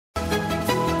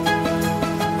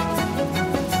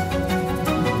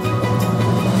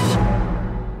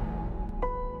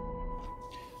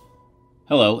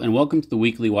Hello, and welcome to the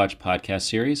Weekly Watch podcast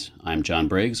series. I'm John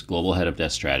Briggs, Global Head of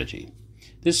Desk Strategy.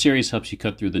 This series helps you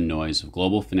cut through the noise of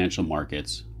global financial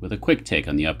markets with a quick take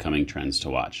on the upcoming trends to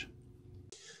watch.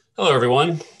 Hello,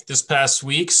 everyone. This past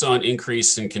week saw an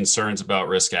increase in concerns about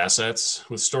risk assets,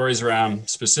 with stories around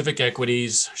specific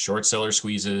equities, short seller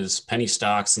squeezes, penny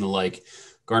stocks, and the like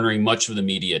garnering much of the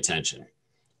media attention.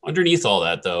 Underneath all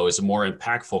that, though, is a more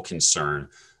impactful concern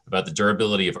about the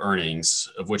durability of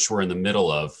earnings, of which we're in the middle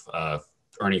of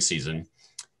earnings season,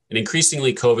 and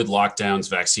increasingly COVID lockdowns,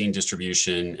 vaccine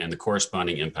distribution, and the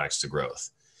corresponding impacts to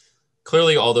growth.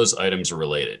 Clearly, all those items are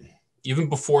related. Even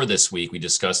before this week, we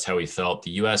discussed how we felt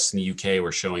the US and the UK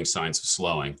were showing signs of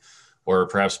slowing, or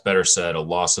perhaps better said, a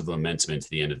loss of momentum into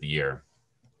the end of the year.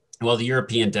 While the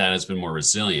European data has been more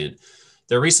resilient,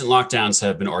 their recent lockdowns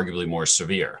have been arguably more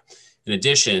severe. In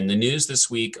addition, the news this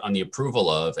week on the approval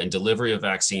of and delivery of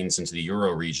vaccines into the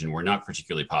Euro region were not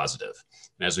particularly positive.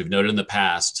 And as we've noted in the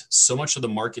past, so much of the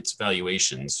market's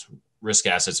valuations, risk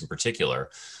assets in particular,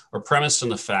 are premised on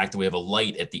the fact that we have a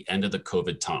light at the end of the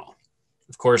COVID tunnel.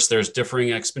 Of course, there's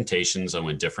differing expectations on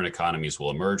when different economies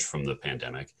will emerge from the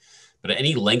pandemic, but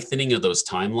any lengthening of those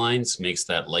timelines makes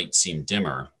that light seem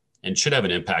dimmer and should have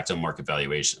an impact on market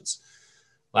valuations.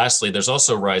 Lastly, there's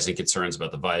also rising concerns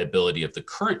about the viability of the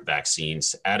current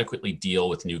vaccines to adequately deal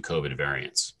with new COVID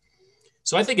variants.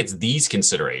 So I think it's these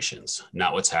considerations,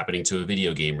 not what's happening to a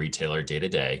video game retailer day to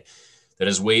day, that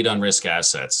has weighed on risk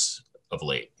assets of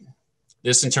late.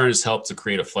 This in turn has helped to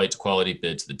create a flight to quality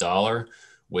bid to the dollar,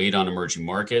 weighed on emerging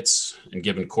markets, and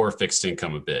given core fixed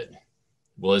income a bid.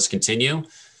 Will this continue?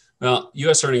 Well,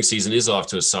 US earnings season is off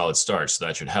to a solid start, so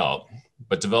that should help.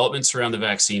 But developments around the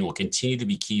vaccine will continue to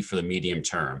be key for the medium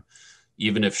term,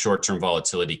 even if short-term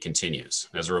volatility continues.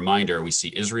 As a reminder, we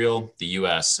see Israel, the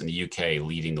US, and the UK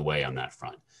leading the way on that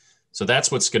front. So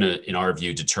that's what's going to, in our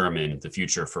view, determine the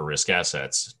future for risk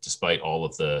assets, despite all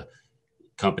of the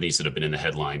companies that have been in the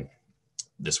headline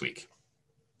this week.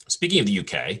 Speaking of the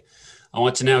UK, I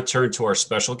want to now turn to our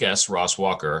special guest, Ross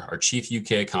Walker, our chief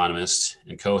UK economist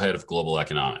and co-head of global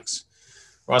economics.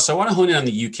 Ross, I want to hone in on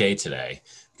the UK today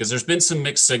because there's been some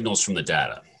mixed signals from the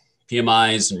data.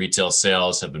 PMIs and retail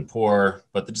sales have been poor,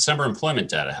 but the December employment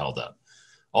data held up.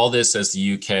 All this as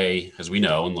the UK, as we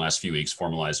know, in the last few weeks,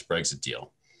 formalized a Brexit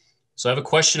deal. So I have a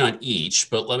question on each,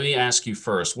 but let me ask you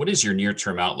first, what is your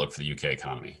near-term outlook for the UK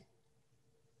economy?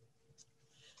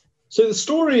 So the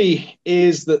story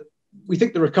is that we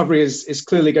think the recovery is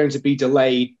clearly going to be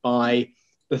delayed by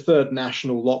the third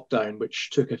national lockdown, which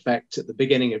took effect at the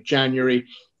beginning of January,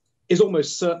 is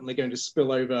almost certainly going to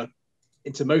spill over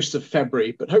into most of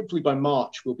February, but hopefully by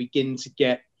March we'll begin to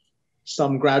get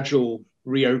some gradual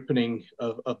reopening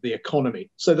of the economy.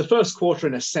 So the first quarter,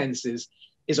 in a sense, is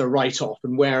a write-off.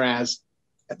 And whereas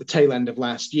at the tail end of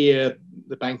last year,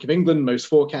 the Bank of England, most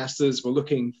forecasters were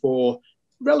looking for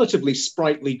relatively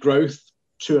sprightly growth,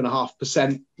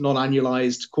 2.5%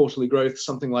 non-annualized quarterly growth,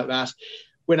 something like that.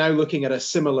 We're now looking at a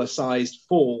similar sized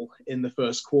fall in the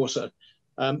first quarter.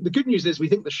 The good news is we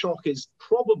think the shock is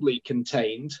probably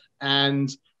contained, and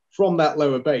from that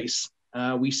lower base,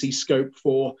 we see scope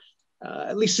for,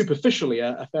 at least superficially,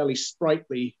 a fairly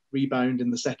sprightly rebound in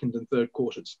the second and third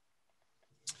quarters.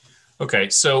 Okay,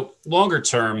 so longer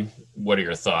term, what are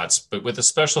your thoughts? But with a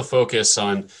special focus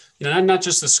on, not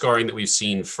just the scarring that we've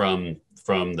seen from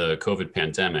the COVID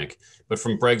pandemic, but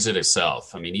from Brexit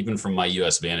itself. I mean, even from my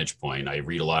US vantage point, I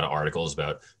read a lot of articles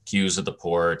about queues at the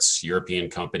ports, European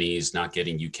companies not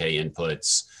getting UK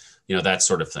inputs, that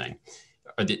sort of thing.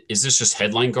 Is this just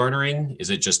headline garnering? Is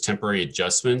it just temporary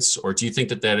adjustments? Or do you think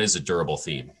that is a durable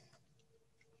theme?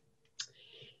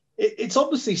 It's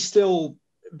obviously still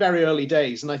very early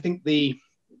days. And I think the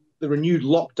renewed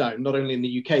lockdown, not only in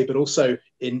the UK, but also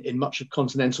in much of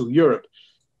continental Europe,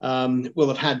 will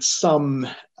have had some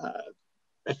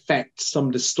effect, some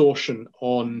distortion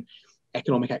on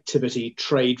economic activity,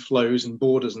 trade flows and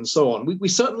borders and so on. We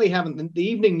certainly haven't, the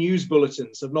evening news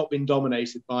bulletins have not been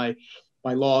dominated by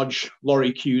large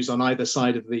lorry queues on either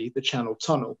side of the Channel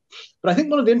Tunnel. But I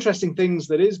think one of the interesting things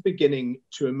that is beginning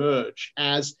to emerge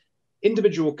as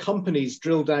individual companies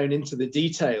drill down into the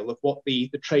detail of what the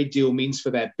trade deal means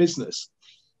for their business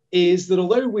is that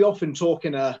although we often talk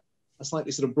in a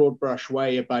slightly sort of broad brush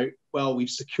way about, well, we've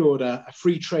secured a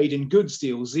free trade in goods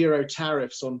deal, zero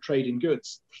tariffs on trade in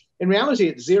goods. In reality,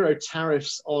 it's zero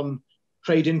tariffs on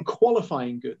trade in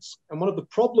qualifying goods. And one of the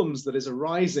problems that is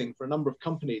arising for a number of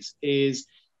companies is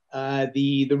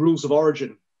the rules of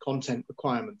origin content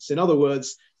requirements. In other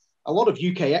words, a lot of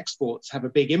UK exports have a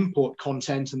big import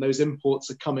content, and those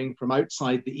imports are coming from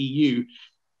outside the EU.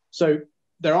 So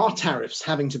there are tariffs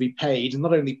having to be paid, and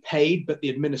not only paid, but the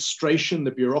administration,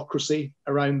 the bureaucracy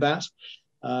around that.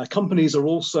 Companies are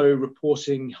also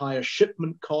reporting higher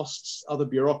shipment costs, other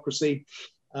bureaucracy.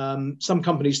 Some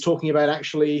companies talking about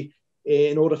actually,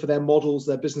 in order for their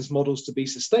business models to be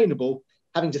sustainable,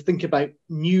 having to think about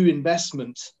new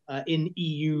investment in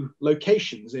EU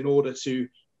locations in order to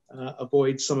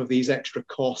avoid some of these extra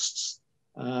costs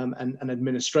and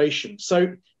administration.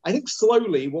 So I think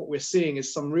slowly what we're seeing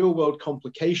is some real world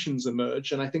complications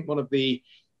emerge. And I think one of the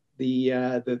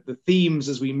themes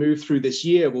as we move through this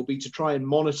year will be to try and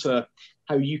monitor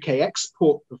how UK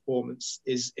export performance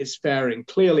is faring.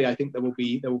 Clearly, I think there will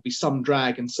be some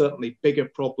drag and certainly bigger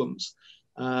problems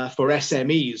for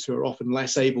SMEs who are often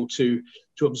less able to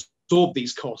absorb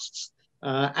these costs.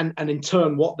 And in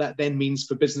turn, what that then means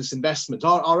for business investment.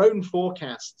 Our own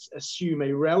forecasts assume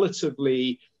a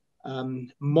relatively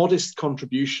modest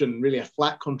contribution, really a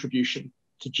flat contribution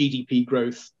to GDP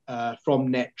growth from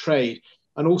net trade.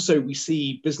 And also we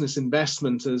see business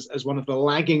investment as one of the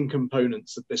lagging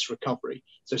components of this recovery.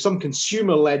 So some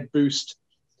consumer-led boost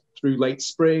through late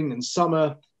spring and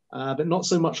summer, but not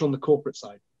so much on the corporate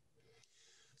side.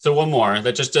 So one more,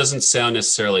 that just doesn't sound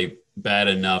necessarily bad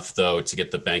enough, though, to get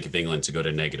the Bank of England to go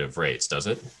to negative rates, does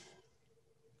it?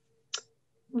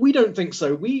 We don't think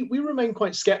so. We remain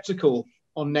quite skeptical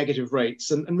on negative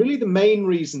rates. And really the main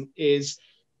reason is,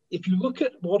 if you look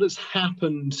at what has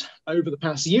happened over the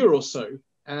past year or so,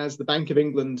 as the Bank of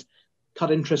England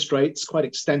cut interest rates quite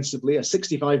extensively, a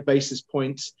 65 basis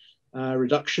points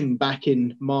reduction back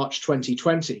in March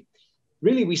 2020,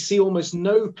 really we see almost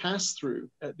no pass-through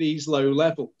at these low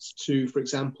levels to, for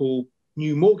example,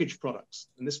 new mortgage products.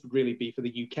 And this would really be for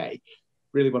the UK,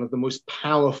 really one of the most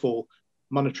powerful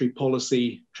monetary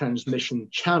policy transmission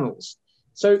channels.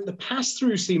 So the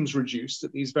pass-through seems reduced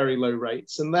at these very low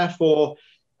rates, and therefore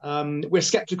we're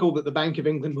skeptical that the Bank of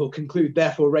England will conclude,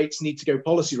 therefore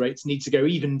policy rates need to go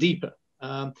even deeper.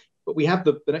 But we have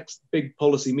the next big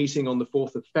policy meeting on the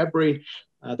 4th of February.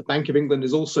 The Bank of England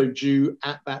is also due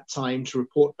at that time to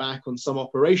report back on some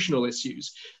operational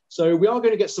issues. So we are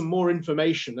going to get some more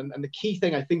information. And the key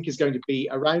thing, I think, is going to be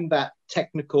around that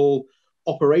technical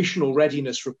operational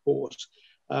readiness report,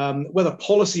 whether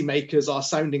policymakers are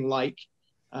sounding like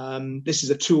this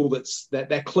is a tool that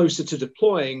they're closer to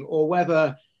deploying, or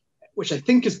whether, which I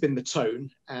think has been the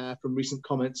tone from recent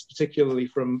comments, particularly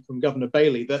from Governor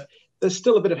Bailey, that there's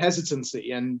still a bit of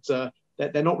hesitancy and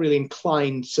that they're not really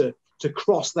inclined to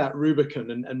cross that Rubicon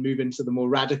and move into the more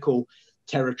radical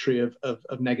territory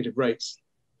of negative rates.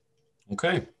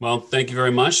 Okay, well, thank you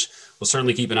very much. We'll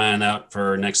certainly keep an eye on that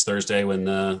for next Thursday when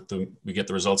we get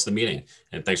the results of the meeting.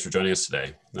 And thanks for joining us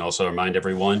today. And also remind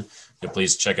everyone to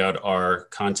please check out our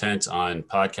content on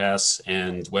podcasts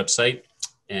and website,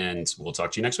 and we'll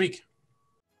talk to you next week.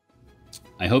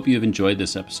 I hope you have enjoyed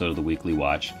this episode of the Weekly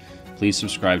Watch. Please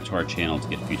subscribe to our channel to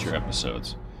get future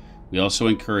episodes. We also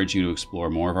encourage you to explore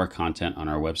more of our content on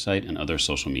our website and other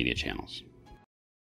social media channels.